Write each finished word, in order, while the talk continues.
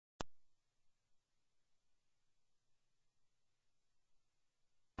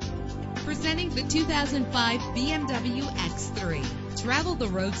Introducing the 2005 BMW X3. Travel the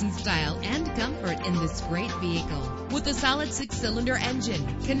roads in style and comfort in this great vehicle. With a solid 6-cylinder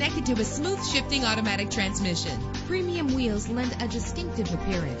engine connected to a smooth shifting automatic transmission, premium wheels lend a distinctive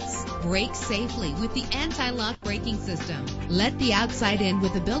appearance. Brake safely with the anti-lock braking system. Let the outside in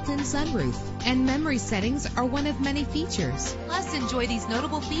with a built-in sunroof. And memory settings are one of many features. Plus, enjoy these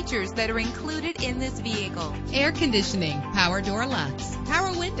notable features that are included in this vehicle: air conditioning, power door locks,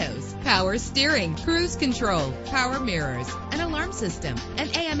 power windows, power steering, cruise control, power mirrors, an alarm system, an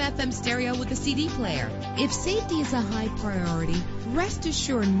AM/FM stereo with a CD player. If safety is a high priority, rest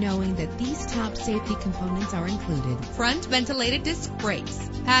assured knowing that these top safety components are included: front ventilated disc brakes,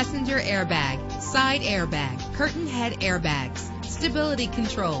 passenger airbag, side airbag, curtain head airbags, stability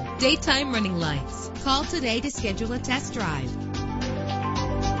control, daytime running lights. Call today to schedule a test drive.